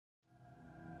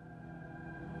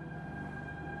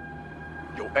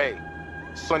Yo, hey,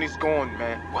 Sonny's gone,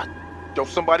 man. What? Yo,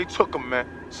 somebody took him, man.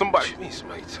 Somebody. What you mean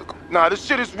somebody took him? Nah, this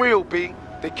shit is real, B.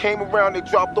 They came around, they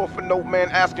dropped off a note, man,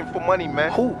 asking for money,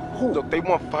 man. Who? Look, they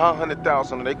want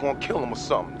 $500,000 and they gonna kill him or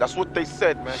something. That's what they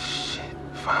said, man. Shit,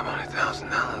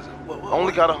 $500,000. I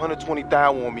only got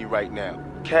 $120,000 on me right now.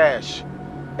 Cash.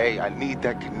 Hey, I need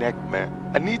that connect,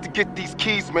 man. I need to get these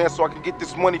keys, man, so I can get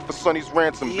this money for Sonny's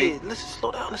ransom, B. Yeah, listen,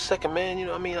 slow down a second, man. You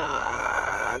know what I mean?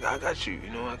 I got you. You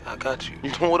know, I got you.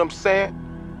 You know what I'm saying?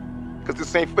 Cause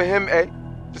this ain't for him, eh?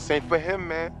 This ain't for him,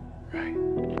 man. Right.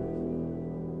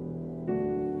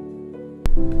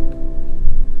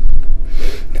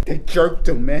 They jerked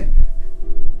him, man.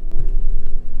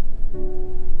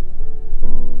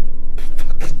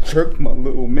 Fucking jerked my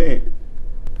little man.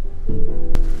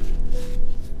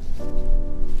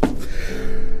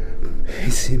 He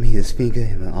sent me his finger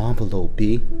in an envelope,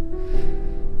 B.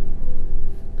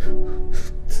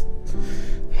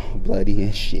 Bloody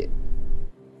and shit.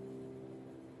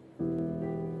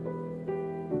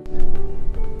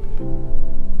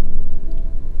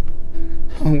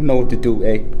 I don't know what to do,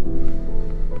 eh?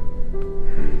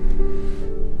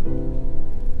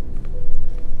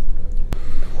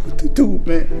 What to do,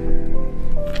 man?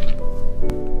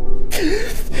 I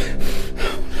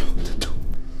don't know what to do.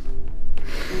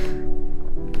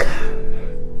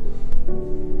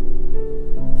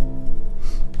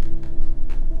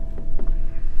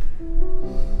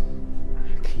 I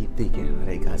keep thinking how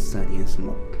they got Sonny in some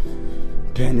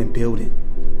abandoned building.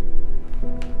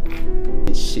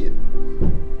 And shit.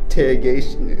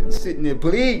 Interrogation, sitting there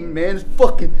bleeding, man. It's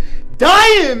fucking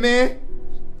dying, man.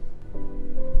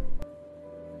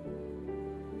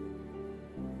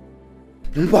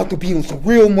 I'm about to be on some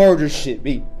real murder shit,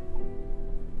 B.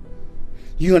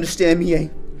 You understand me, eh?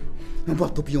 I'm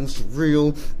about to be on some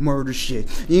real murder shit.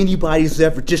 Anybody who's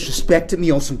ever disrespected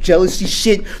me on some jealousy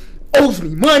shit owes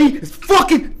me money is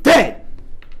fucking dead.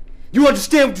 You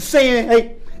understand what you're saying,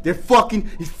 hey? He's fucking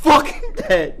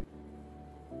dead.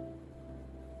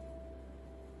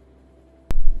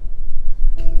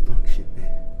 I can't function,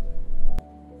 man.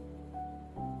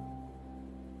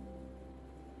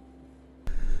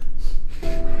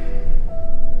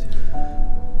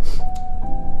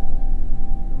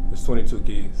 There's 22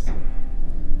 keys.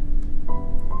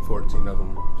 14 of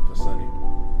them for Sonny.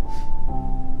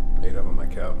 8 of them I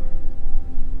kept.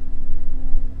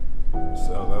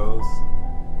 Sell those.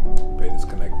 Pay this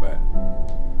connect back.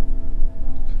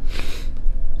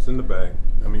 It's in the bag.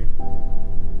 I mean.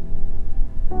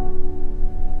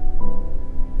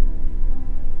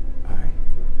 Alright.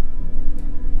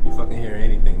 You fucking hear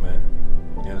anything, man.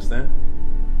 You understand?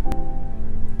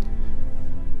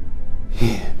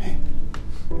 Yeah, man.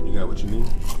 You got what you need?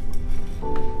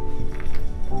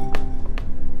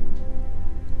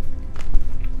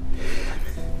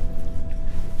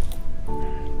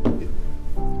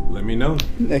 Let me know.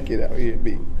 Naked out here,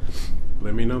 B.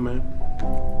 Let me know, man.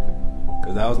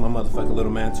 Cause that was my motherfucking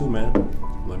little man too, man.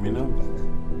 Let me know.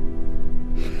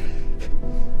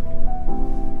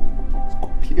 It's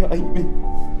gonna be alright, man.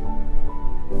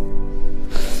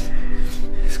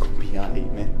 It's gonna be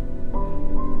alright, man.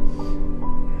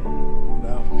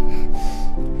 No.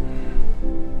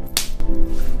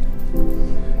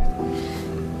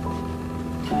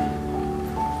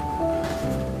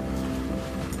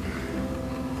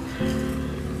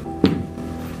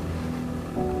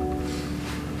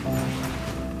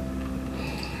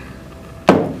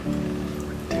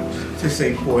 This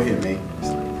ain't for him, man.